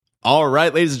All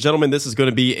right, ladies and gentlemen, this is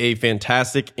going to be a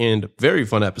fantastic and very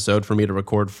fun episode for me to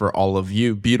record for all of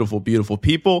you beautiful, beautiful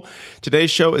people.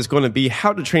 Today's show is going to be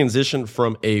how to transition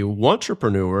from a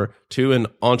WANTrepreneur to an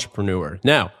entrepreneur.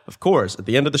 Now, of course, at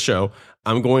the end of the show,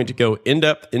 I'm going to go in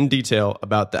depth, in detail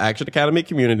about the Action Academy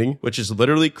community, which is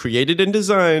literally created and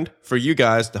designed for you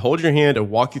guys to hold your hand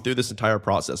and walk you through this entire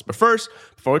process. But first,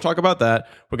 before we talk about that,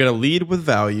 we're going to lead with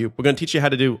value. We're going to teach you how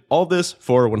to do all this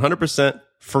for 100%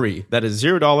 free. That is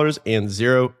 $0 and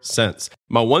 0 cents.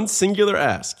 My one singular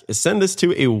ask is send this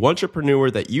to a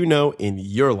WANTrepreneur that you know in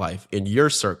your life, in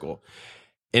your circle.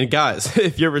 And guys,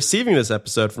 if you're receiving this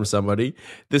episode from somebody,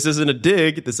 this isn't a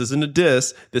dig, this isn't a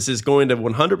diss, this is going to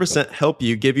 100% help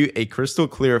you, give you a crystal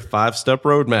clear 5-step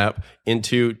roadmap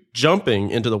into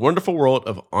jumping into the wonderful world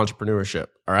of entrepreneurship.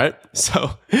 All right,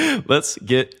 so let's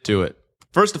get to it.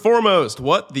 First and foremost,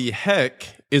 what the heck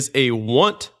is a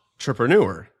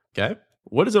WANTrepreneur? Okay.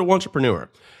 What is a WANTrepreneur?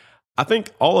 I think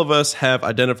all of us have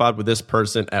identified with this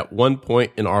person at one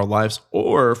point in our lives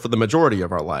or for the majority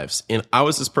of our lives. And I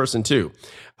was this person too.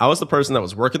 I was the person that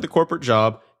was working the corporate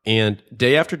job, and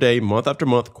day after day, month after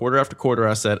month, quarter after quarter,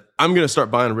 I said, I'm going to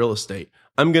start buying real estate.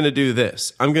 I'm going to do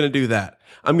this. I'm going to do that.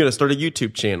 I'm going to start a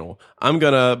YouTube channel. I'm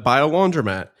going to buy a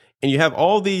laundromat. And you have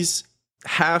all these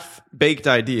half-baked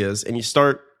ideas and you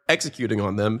start executing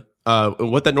on them.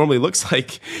 And what that normally looks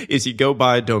like is you go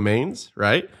buy domains,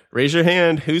 right? Raise your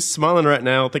hand. Who's smiling right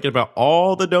now, thinking about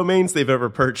all the domains they've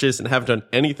ever purchased and haven't done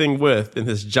anything with in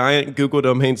this giant Google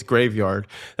domains graveyard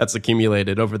that's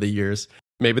accumulated over the years?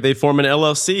 Maybe they form an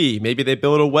LLC. Maybe they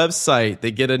build a website.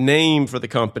 They get a name for the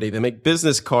company. They make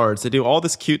business cards. They do all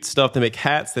this cute stuff. They make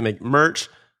hats. They make merch,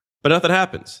 but nothing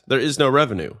happens. There is no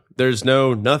revenue. There's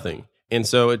no nothing. And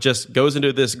so it just goes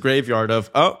into this graveyard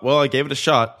of, oh, well, I gave it a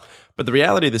shot. But the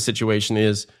reality of the situation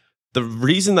is the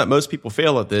reason that most people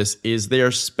fail at this is they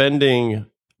are spending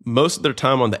most of their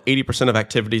time on the 80% of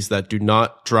activities that do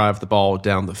not drive the ball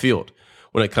down the field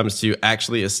when it comes to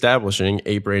actually establishing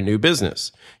a brand new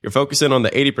business. You're focusing on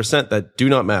the 80% that do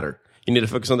not matter. You need to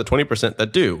focus on the 20%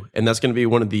 that do. And that's going to be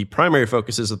one of the primary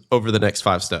focuses over the next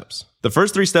 5 steps. The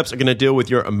first 3 steps are going to deal with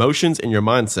your emotions and your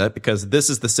mindset, because this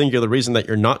is the singular reason that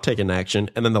you're not taking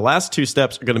action. And then the last 2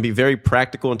 steps are going to be very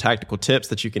practical and tactical tips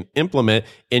that you can implement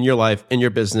in your life, in your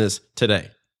business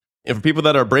today. And for people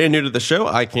that are brand new to the show,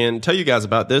 I can tell you guys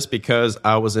about this because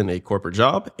I was in a corporate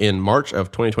job in March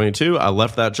of 2022. I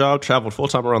left that job, traveled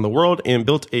full-time around the world, and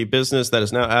built a business that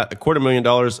is now at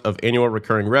 $250,000 of annual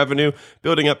recurring revenue,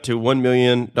 building up to $1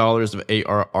 million of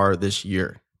ARR this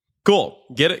year. Cool.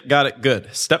 Get it? Got it?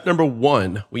 Good. Step number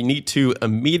 1, we need to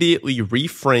immediately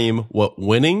reframe what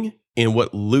winning and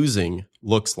what losing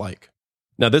looks like.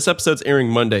 Now, this episode's airing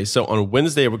Monday, so on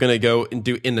Wednesday, we're going to go and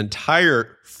do an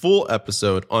entire full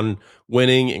episode on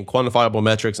winning and quantifiable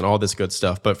metrics and all this good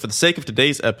stuff. But for the sake of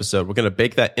today's episode, we're going to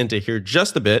bake that into here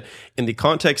just a bit in the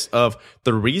context of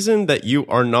the reason that you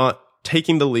are not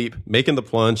taking the leap, making the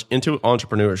plunge into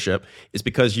entrepreneurship is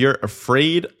because you're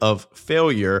afraid of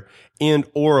failure and,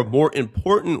 or more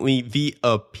importantly, the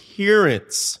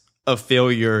appearance of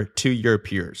failure to your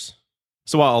peers.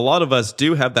 So while a lot of us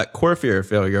do have that core fear of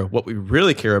failure, what we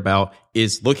really care about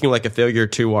is looking like a failure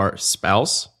to our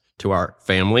spouse, to our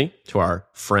family, to our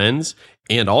friends,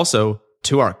 and also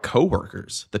to our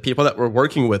coworkers, the people that we're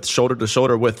working with, shoulder to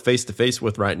shoulder with, face to face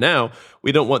with right now.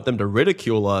 We don't want them to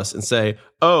ridicule us and say,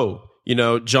 oh, you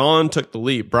know, John took the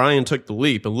leap, Brian took the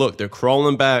leap, and look, they're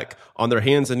crawling back on their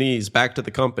hands and knees back to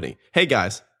the company. Hey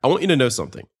guys, I want you to know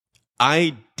something.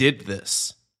 I did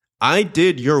this. I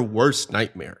did your worst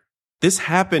nightmare. This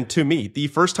happened to me. The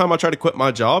first time I tried to quit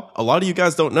my job, a lot of you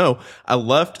guys don't know, I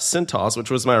left Cintas, which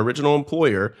was my original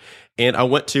employer, and I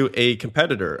went to a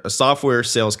competitor, a software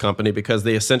sales company, because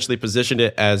they essentially positioned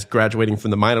it as graduating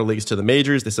from the minor leagues to the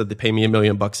majors. They said they pay me $1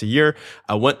 million a year.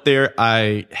 I went there.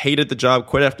 I hated the job,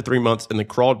 quit after 3 months, and then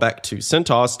crawled back to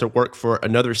Cintas to work for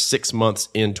another 6 months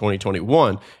in 2021.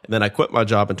 And then I quit my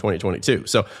job in 2022.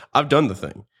 So I've done the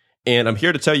thing. And I'm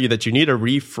here to tell you that you need to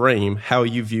reframe how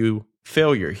you view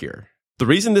failure here. The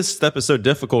reason this step is so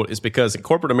difficult is because in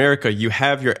corporate America, you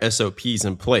have your SOPs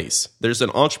in place. There's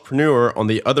an entrepreneur on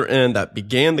the other end that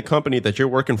began the company that you're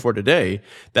working for today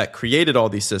that created all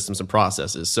these systems and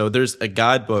processes. So there's a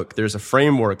guidebook, there's a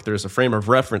framework, there's a frame of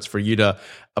reference for you to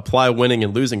apply winning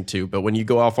and losing to. But when you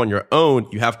go off on your own,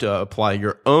 you have to apply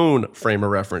your own frame of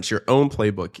reference, your own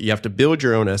playbook. You have to build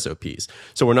your own SOPs.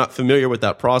 So we're not familiar with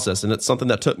that process. And it's something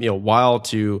that took me a while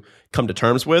to come to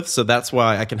terms with. So that's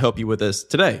why I can help you with this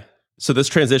today. So this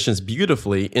transitions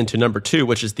beautifully into number 2,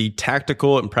 which is the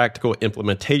tactical and practical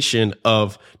implementation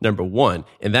of number 1.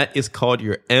 And that is called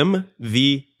your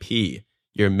MVP,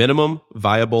 your minimum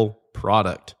viable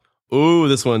product. Ooh,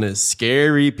 this one is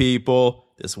scary, people.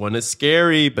 This one is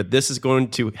scary, but this is going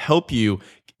to help you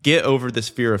get over this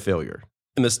fear of failure.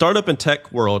 In the startup and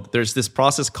tech world, there's this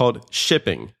process called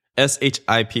shipping.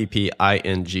 SHIPPING,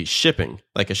 shipping,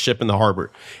 like a ship in the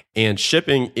harbor. And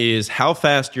shipping is how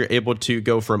fast you're able to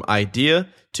go from idea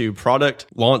to product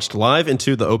launched live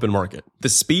into the open market. The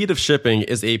speed of shipping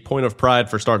is a point of pride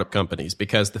for startup companies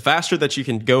because the faster that you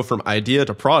can go from idea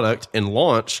to product and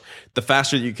launch, the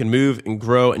faster you can move and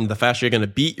grow and the faster you're going to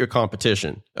beat your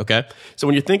competition. Okay. So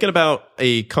when you're thinking about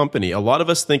a company, a lot of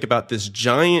us think about this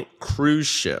giant cruise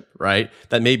ship, right?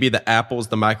 That may be the Apples,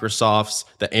 the Microsofts,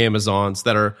 the Amazons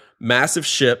that are massive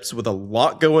ships with a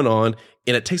lot going on.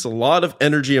 And it takes a lot of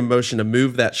energy and motion to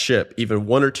move that ship even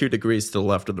 1 or 2 degrees to the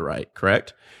left or the right,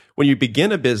 correct? When you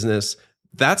begin a business,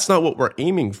 that's not what we're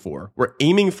aiming for. We're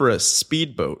aiming for a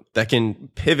speedboat that can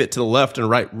pivot to the left and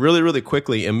right really, really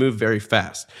quickly and move very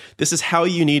fast. This is how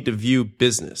you need to view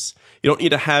business. You don't need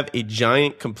to have a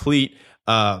giant, complete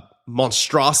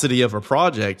monstrosity of a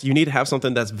project. You need to have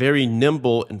something that's very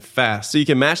nimble and fast so you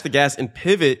can match the gas and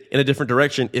pivot in a different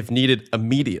direction if needed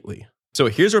immediately. So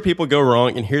here's where people go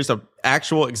wrong, and here's an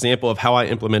actual example of how I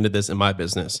implemented this in my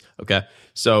business, okay?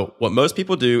 So what most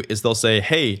people do is they'll say,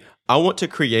 hey, I want to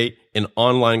create an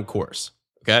online course,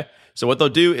 okay? So what they'll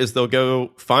do is they'll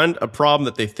go find a problem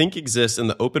that they think exists in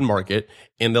the open market,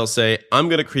 and they'll say, I'm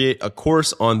going to create a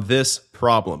course on this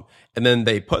problem. And then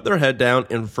they put their head down,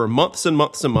 and for months and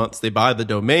months and months, they buy the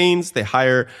domains, they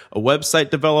hire a website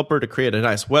developer to create a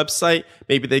nice website.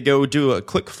 Maybe they go do a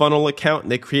ClickFunnels account,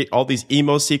 and they create all these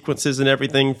email sequences and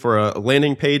everything for a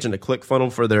landing page and a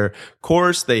ClickFunnels for their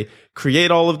course. They create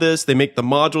all of this. They make the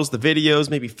modules, the videos,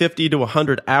 maybe 50 to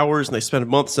 100 hours, and they spend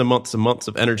months and months and months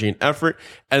of energy and effort.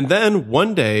 And then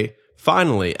one day,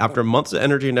 finally, after months of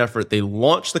energy and effort, they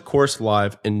launch the course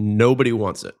live, and nobody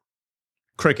wants it.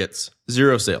 Crickets,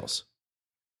 0 sales.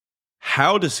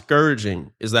 How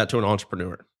discouraging is that to an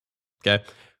entrepreneur? Okay.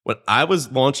 When I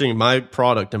was launching my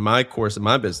product and my course and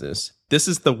my business, this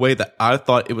is the way that I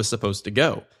thought it was supposed to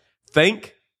go.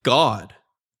 Thank God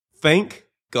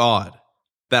that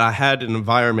I had an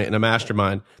environment and a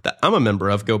mastermind that I'm a member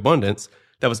of, GoBundance,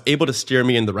 that was able to steer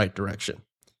me in the right direction.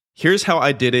 Here's how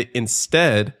I did it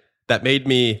instead that made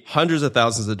me hundreds of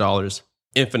thousands of dollars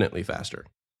infinitely faster.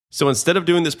 So instead of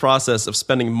doing this process of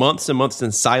spending months and months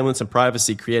in silence and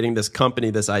privacy, creating this company,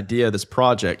 this idea, this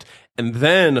project, and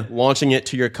then launching it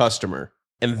to your customer,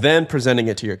 and then presenting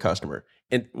it to your customer,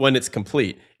 and when it's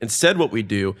complete, instead what we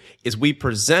do is we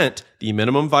present the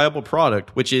minimum viable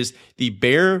product, which is the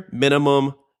bare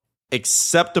minimum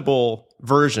acceptable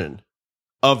version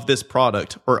of this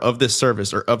product or of this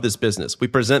service or of this business. We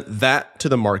present that to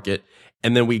the market,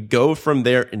 and then we go from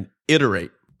there and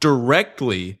iterate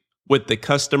directly with the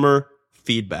customer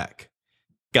feedback.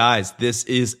 Guys, this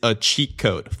is a cheat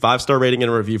code. 5-star rating and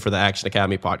a review for the Action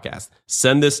Academy podcast.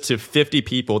 Send this to 50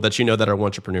 people that you know that are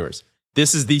WANTrepreneurs.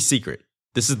 This is the secret.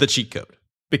 This is the cheat code.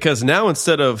 Because now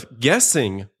instead of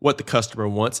guessing what the customer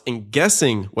wants and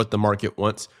guessing what the market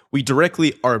wants, we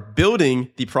directly are building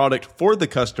the product for the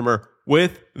customer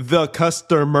with the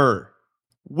customer.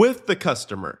 With the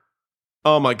customer.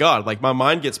 Oh my God, like my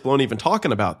mind gets blown even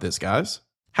talking about this, guys.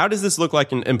 How does this look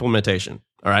like in implementation?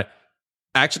 All right.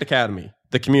 Action Academy,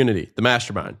 the community, the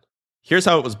mastermind. Here's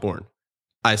how it was born.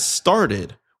 I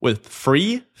started with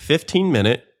free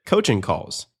 15-minute coaching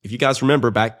calls. If you guys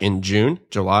remember back in June,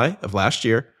 July of last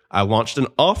year, I launched an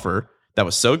offer that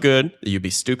was so good that you'd be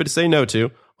stupid to say no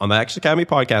to on the Action Academy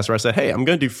podcast where I said, hey, I'm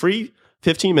going to do free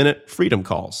 15-minute freedom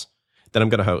calls that I'm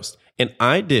going to host. And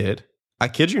I did, I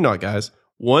kid you not, guys,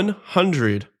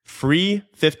 100 free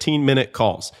 15-minute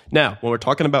calls. Now, when we're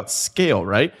talking about scale,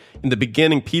 right? In the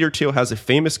beginning, Peter Thiel has a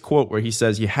famous quote where he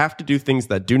says, you have to do things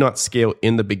that do not scale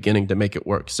in the beginning to make it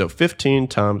work. So 15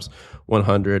 times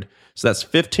 100. So that's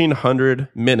 1,500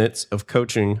 minutes of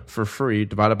coaching for free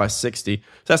divided by 60. So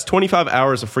that's 25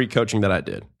 hours of free coaching that I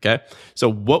did. Okay.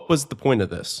 So what was the point of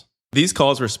this? These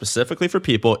calls were specifically for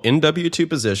people in W-2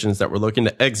 positions that were looking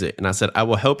to exit. And I said, I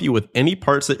will help you with any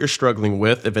parts that you're struggling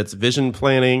with. If it's vision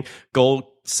planning, goal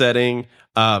setting,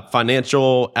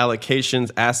 financial allocations,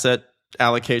 asset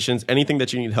allocations, anything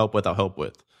that you need help with, I'll help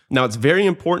with. Now, it's very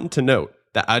important to note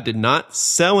that I did not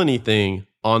sell anything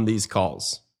on these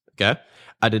calls. Okay.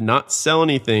 I did not sell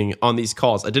anything on these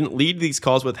calls. I didn't lead these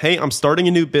calls with, hey, I'm starting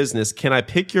a new business. Can I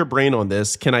pick your brain on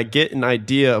this? Can I get an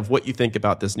idea of what you think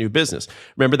about this new business?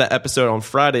 Remember that episode on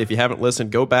Friday? If you haven't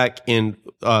listened, go back and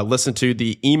listen to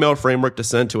the email framework to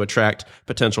send to attract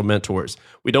potential mentors.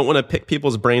 We don't want to pick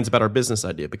people's brains about our business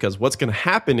idea because what's going to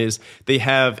happen is they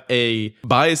have a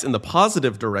bias in the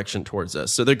positive direction towards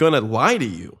us. So they're going to lie to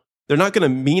you. They're not going to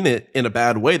mean it in a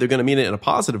bad way. They're going to mean it in a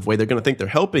positive way. They're going to think they're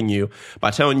helping you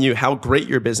by telling you how great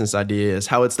your business idea is,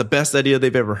 how it's the best idea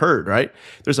they've ever heard, right?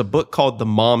 There's a book called The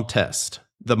Mom Test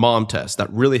that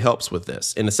really helps with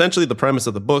this. And essentially the premise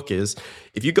of the book is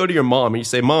if you go to your mom and you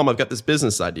say, Mom, I've got this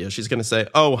business idea, she's going to say,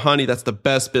 oh, honey, that's the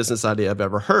best business idea I've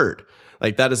ever heard.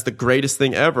 Like, that is the greatest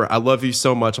thing ever. I love you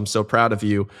so much. I'm so proud of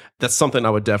you. That's something I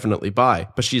would definitely buy.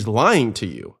 But she's lying to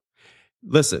you.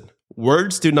 Listen,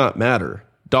 words do not matter.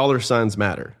 Dollar signs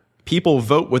matter. People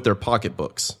vote with their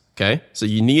pocketbooks. Okay. So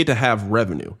you need to have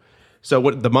revenue. So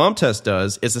what the mom test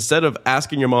does is instead of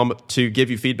asking your mom to give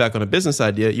you feedback on a business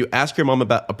idea, you ask your mom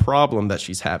about a problem that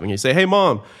she's having. You say, hey,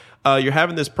 Mom, you're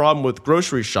having this problem with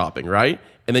grocery shopping, right?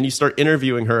 And then you start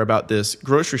interviewing her about this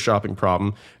grocery shopping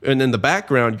problem. And in the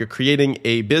background, you're creating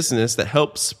a business that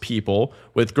helps people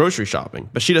with grocery shopping.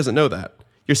 But she doesn't know that.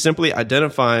 You're simply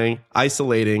identifying,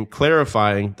 isolating,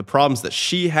 clarifying the problems that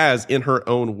she has in her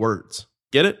own words.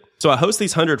 Get it? So I host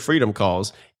these 100 Freedom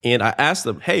Calls and I ask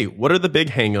them, hey, what are the big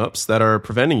hangups that are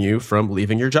preventing you from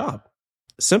leaving your job?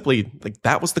 Simply, like,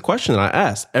 that was the question that I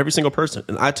asked every single person.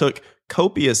 And I took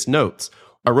copious notes.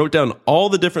 I wrote down all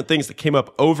the different things that came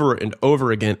up over and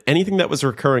over again. Anything that was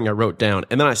recurring, I wrote down.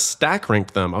 And then I stack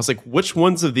ranked them. I was like, which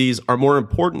ones of these are more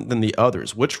important than the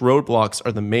others? Which roadblocks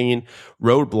are the main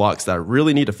roadblocks that I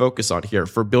really need to focus on here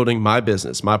for building my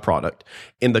business, my product?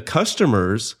 And the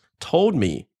customers told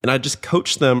me, and I just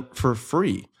coached them for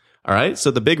free. All right.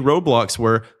 So the big roadblocks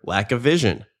were lack of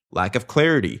vision, lack of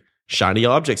clarity, shiny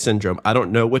object syndrome. I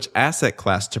don't know which asset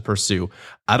class to pursue.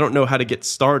 I don't know how to get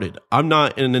started. I'm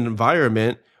not in an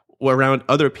environment around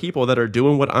other people that are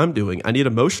doing what I'm doing. I need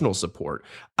emotional support.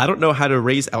 I don't know how to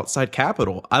raise outside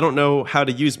capital. I don't know how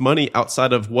to use money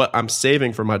outside of what I'm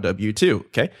saving for my W-2.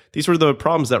 Okay. These were the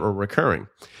problems that were recurring.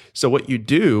 So what you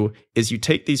do is you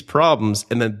take these problems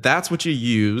and then that's what you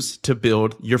use to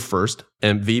build your first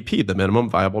MVP, the minimum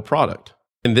viable product.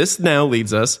 And this now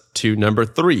leads us to number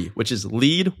 3, which is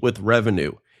lead with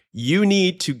revenue. You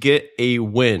need to get a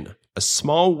win, a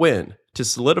small win, to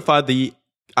solidify the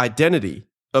identity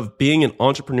of being an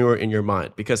entrepreneur in your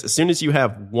mind. Because as soon as you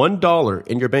have $1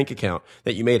 in your bank account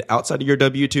that you made outside of your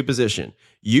W-2 position,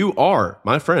 you are,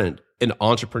 my friend, an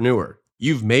entrepreneur.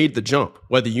 You've made the jump,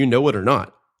 whether you know it or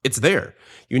not. It's there.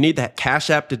 You need that Cash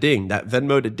App to ding, that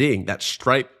Venmo to ding, that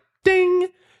Stripe ding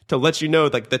to let you know,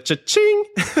 like the cha-ching,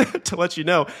 to let you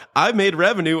know I made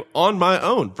revenue on my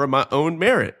own from my own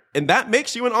merit. And that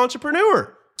makes you an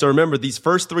entrepreneur. So remember, these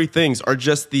first 3 things are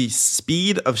just the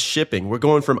speed of shipping. We're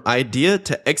going from idea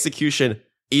to execution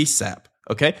ASAP.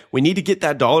 Okay. We need to get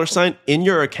that dollar sign in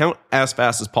your account as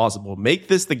fast as possible. Make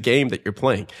this the game that you're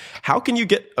playing. How can you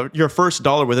get your first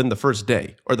dollar within the first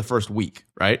day or the first week?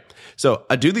 Right. So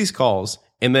I do these calls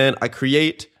and then I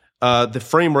create the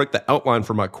framework, the outline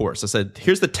for my course. I said,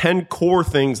 here's the 10 core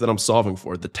things that I'm solving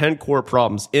for, the 10 core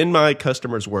problems in my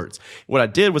customers' words. What I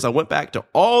did was I went back to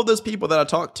all those people that I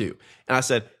talked to and I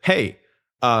said, hey,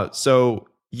 so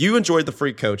you enjoyed the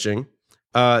free coaching.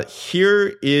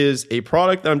 Here is a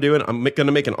product that I'm doing. I'm going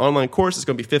to make an online course. It's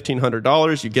going to be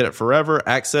 $1,500. You get it forever.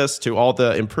 Access to all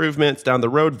the improvements down the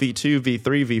road, V2,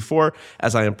 V3, V4,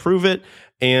 as I improve it.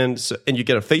 And you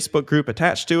get a Facebook group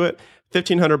attached to it.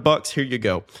 $1,500. Here you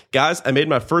go. Guys, I made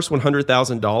my first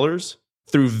 $100,000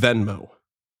 through Venmo.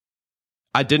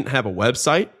 I didn't have a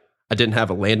website. I didn't have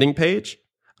a landing page.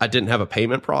 I didn't have a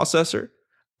payment processor.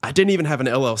 I didn't even have an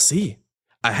LLC.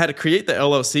 I had to create the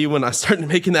LLC when I started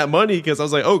making that money because I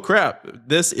was like, oh crap,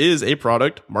 this is a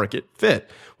product market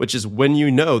fit, which is when you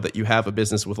know that you have a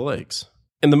business with legs.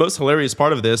 And the most hilarious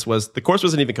part of this was the course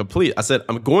wasn't even complete. I said,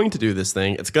 I'm going to do this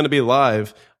thing. It's going to be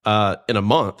live in a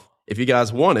month. If you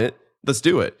guys want it, let's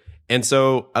do it. And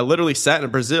so I literally sat in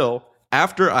Brazil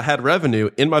after I had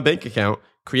revenue in my bank account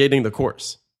creating the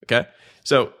course. Okay.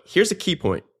 So here's a key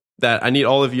point that I need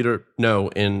all of you to know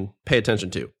and pay attention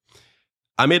to.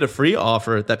 I made a free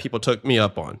offer that people took me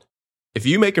up on. If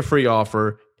you make a free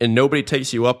offer and nobody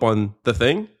takes you up on the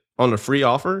thing, on a free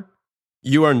offer,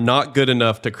 you are not good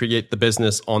enough to create the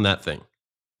business on that thing.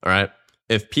 All right.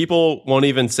 If people won't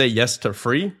even say yes to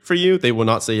free for you, they will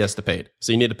not say yes to paid.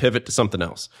 So you need to pivot to something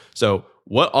else. So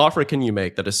what offer can you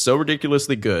make that is so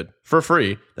ridiculously good for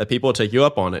free that people will take you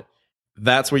up on it?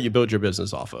 That's where you build your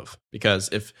business off of. Because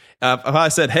if I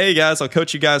said, hey guys, I'll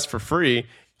coach you guys for free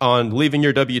on leaving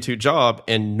your W-2 job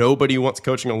and nobody wants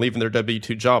coaching on leaving their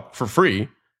W-2 job for free,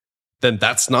 then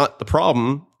that's not the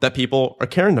problem that people are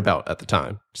caring about at the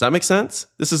time. Does that make sense?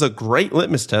 This is a great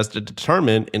litmus test to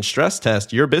determine and stress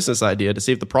test your business idea to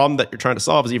see if the problem that you're trying to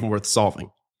solve is even worth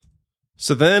solving.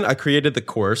 So then I created the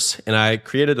course and I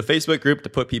created a Facebook group to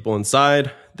put people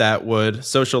inside that would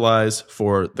socialize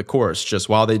for the course. Just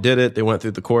while they did it, they went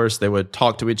through the course, they would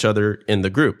talk to each other in the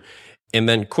group. And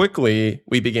then quickly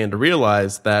we began to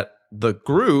realize that the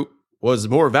group was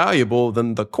more valuable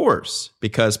than the course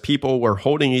because people were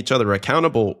holding each other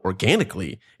accountable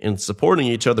organically and supporting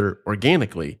each other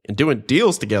organically and doing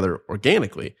deals together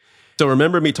organically. So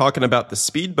remember me talking about the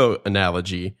speedboat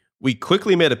analogy? We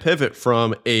quickly made a pivot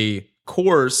from a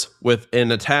course with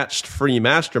an attached free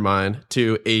mastermind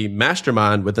to a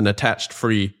mastermind with an attached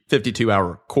free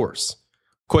 52-hour course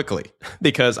quickly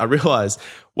because I realized,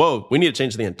 whoa, we need to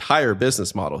change the entire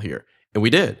business model here. And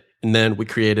we did. And then we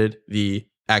created the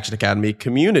Action Academy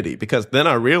community because then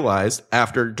I realized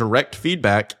after direct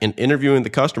feedback and interviewing the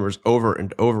customers over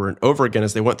and over and over again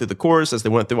as they went through the course, as they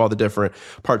went through all the different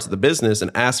parts of the business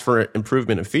and asked for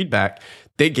improvement and feedback,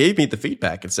 they gave me the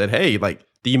feedback and said, hey, like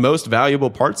the most valuable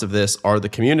parts of this are the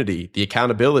community, the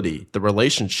accountability, the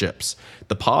relationships,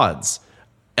 the pods.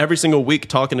 Every single week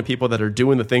talking to people that are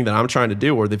doing the thing that I'm trying to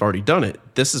do or they've already done it.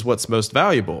 This is what's most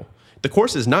valuable. The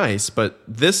course is nice, but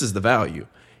this is the value.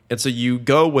 And so you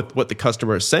go with what the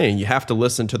customer is saying. You have to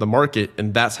listen to the market,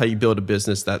 and that's how you build a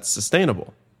business that's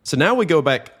sustainable. So now we go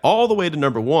back all the way to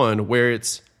number one, where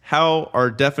it's how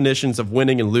our definitions of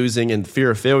winning and losing and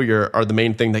fear of failure are the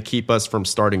main thing that keep us from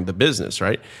starting the business,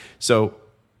 right? So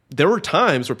there were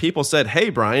times where people said, hey,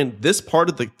 Brian, this part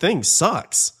of the thing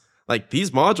sucks. Like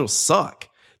these modules suck.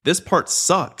 This part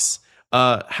sucks.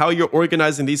 How you're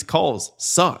organizing these calls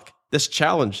suck. This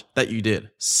challenge that you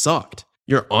did sucked.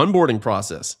 Your onboarding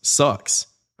process sucks.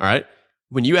 All right.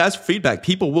 When you ask for feedback,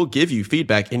 people will give you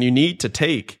feedback and you need to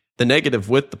take the negative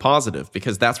with the positive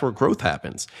because that's where growth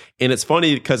happens. And it's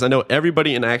funny because I know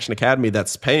everybody in Action Academy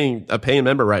that's paying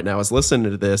member right now is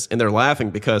listening to this and they're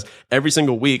laughing because every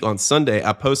single week on Sunday,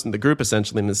 I post in the group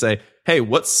essentially and say, hey,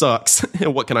 what sucks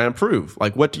and what can I improve?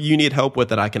 Like, what do you need help with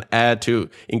that I can add to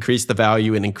increase the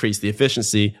value and increase the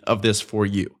efficiency of this for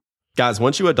you? Guys,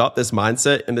 once you adopt this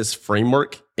mindset and this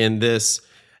framework in this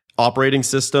operating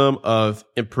system of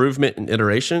improvement and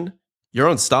iteration, you're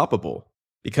unstoppable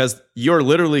because you're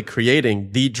literally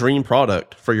creating the dream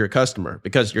product for your customer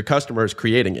because your customer is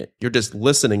creating it. You're just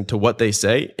listening to what they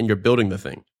say and you're building the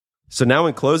thing. So now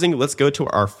in closing, let's go to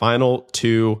our final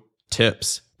two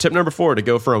tips. Tip number 4 to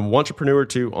go from WANTrepreneur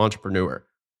to entrepreneur.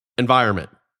 Environment.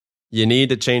 You need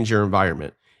to change your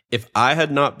environment. If I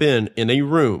had not been in a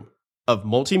room of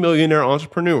multimillionaire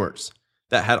entrepreneurs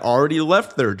that had already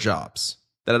left their jobs,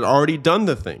 that had already done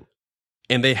the thing,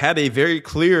 and they had a very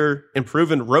clear and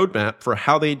proven roadmap for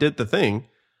how they did the thing,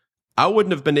 I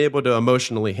wouldn't have been able to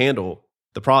emotionally handle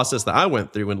the process that I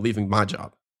went through when leaving my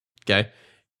job. Okay.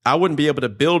 I wouldn't be able to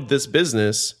build this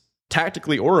business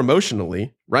tactically or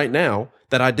emotionally right now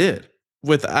that I did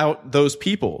without those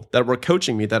people that were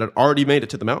coaching me that had already made it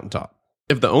to the mountaintop.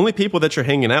 If the only people that you're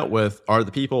hanging out with are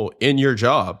the people in your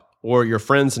job, or your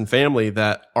friends and family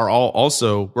that are all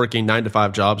also working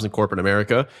 9-to-5 jobs in corporate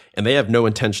America, and they have no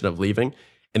intention of leaving,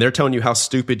 and they're telling you how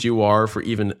stupid you are for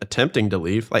even attempting to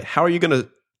leave, like, how are you going to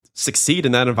succeed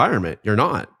in that environment? You're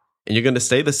not. And you're going to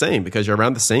stay the same because you're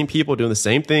around the same people, doing the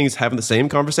same things, having the same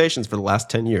conversations for the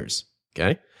last 10 years.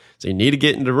 Okay? So you need to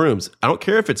get into rooms. I don't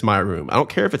care if it's my room. I don't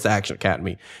care if it's Action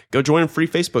Academy. Go join free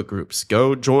Facebook groups.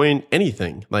 Go join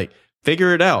anything. Like,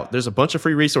 figure it out. There's a bunch of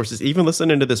free resources. Even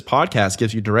listening to this podcast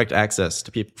gives you direct access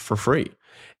to people for free.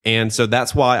 And so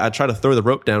that's why I try to throw the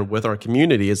rope down with our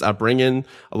community is I bring in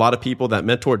a lot of people that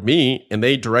mentored me and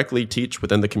they directly teach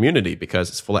within the community because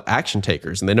it's full of action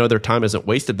takers and they know their time isn't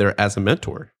wasted there as a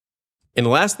mentor. And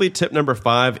lastly, tip number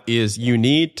 5 is you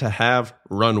need to have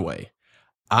runway.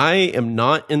 I am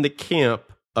not in the camp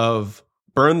of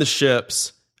burn the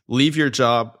ships, leave your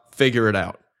job, figure it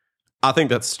out. I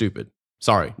think that's stupid.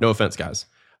 Sorry, no offense, guys.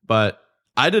 But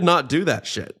I did not do that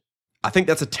shit. I think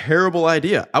that's a terrible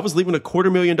idea. I was leaving a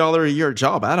 $250,000 a year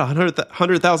job. I had a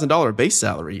 $100,000 base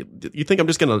salary. You think I'm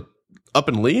just going to up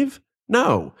and leave?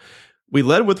 No. We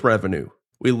led with revenue.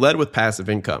 We led with passive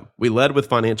income. We led with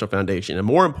financial foundation. And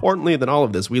more importantly than all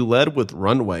of this, we led with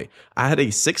runway. I had a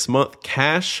 6-month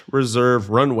cash reserve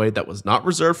runway that was not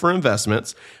reserved for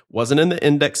investments, wasn't in the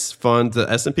index fund,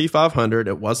 the S&P 500.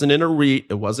 It wasn't in a REIT.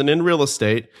 It wasn't in real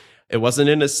estate. It wasn't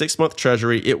in a 6-month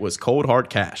treasury. It was cold, hard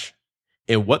cash.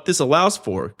 And what this allows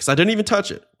for, because I didn't even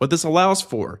touch it, what this allows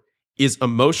for is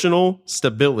emotional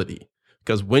stability.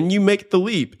 Because when you make the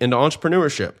leap into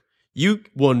entrepreneurship, you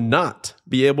will not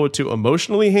be able to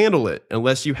emotionally handle it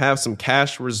unless you have some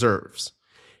cash reserves.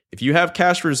 If you have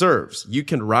cash reserves, you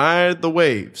can ride the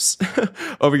waves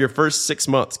over your first 6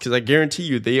 months because I guarantee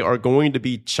you they are going to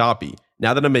be choppy.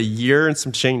 Now that I'm a year and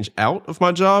some change out of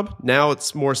my job, now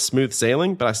it's more smooth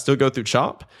sailing, but I still go through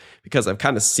CHOP because I've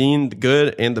kind of seen the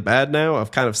good and the bad now. I've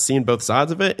kind of seen both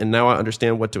sides of it, and now I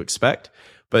understand what to expect.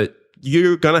 But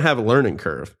you're going to have a learning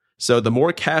curve. So the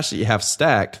more cash that you have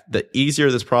stacked, the easier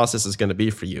this process is going to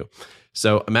be for you.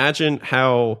 So imagine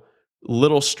how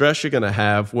little stress you're going to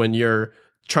have when you're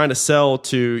trying to sell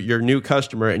to your new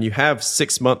customer and you have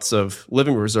 6 months of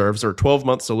living reserves or 12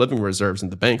 months of living reserves in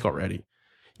the bank already.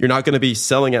 You're not going to be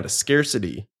selling at a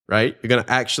scarcity, right? You're going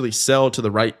to actually sell to the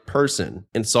right person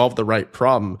and solve the right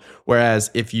problem.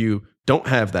 Whereas if you don't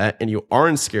have that and you are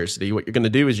in scarcity, what you're going to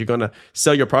do is you're going to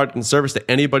sell your product and service to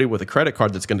anybody with a credit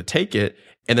card that's going to take it.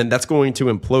 And then that's going to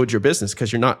implode your business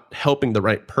because you're not helping the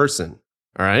right person.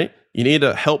 All right. You need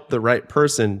to help the right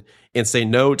person and say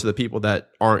no to the people that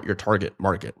aren't your target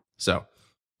market. So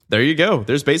there you go.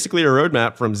 There's basically a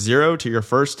roadmap from zero to your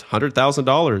first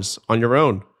 $100,000 on your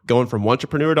own. Going from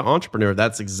WANTrepreneur to entrepreneur.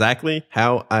 That's exactly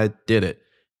how I did it.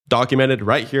 Documented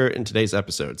right here in today's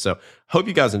episode. So hope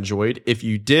you guys enjoyed. If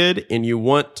you did and you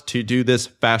want to do this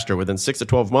faster within 6 to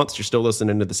 12 months, you're still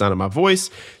listening to the sound of my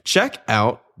voice, check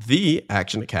out the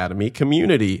Action Academy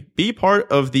community. Be part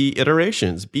of the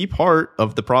iterations. Be part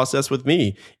of the process with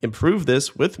me. Improve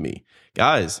this with me.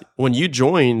 Guys, when you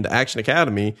join the Action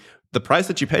Academy, the price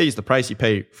that you pay is the price you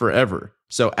pay forever.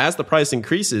 So as the price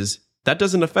increases, that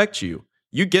doesn't affect you.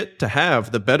 You get to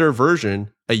have the better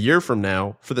version a year from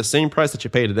now for the same price that you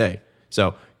pay today.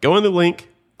 So go in the link,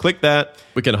 click that.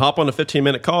 We can hop on a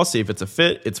 15-minute call, see if it's a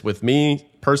fit. It's with me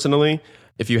personally.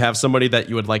 If you have somebody that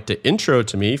you would like to intro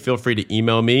to me, feel free to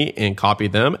email me and copy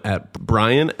them at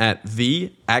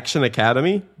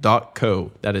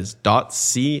brian@theactionacademy.co. That is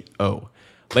 .co.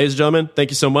 Ladies and gentlemen, thank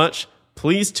you so much.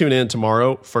 Please tune in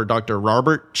tomorrow for Dr.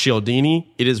 Robert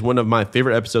Cialdini. It is one of my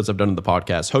favorite episodes I've done in the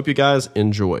podcast. Hope you guys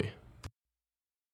enjoy.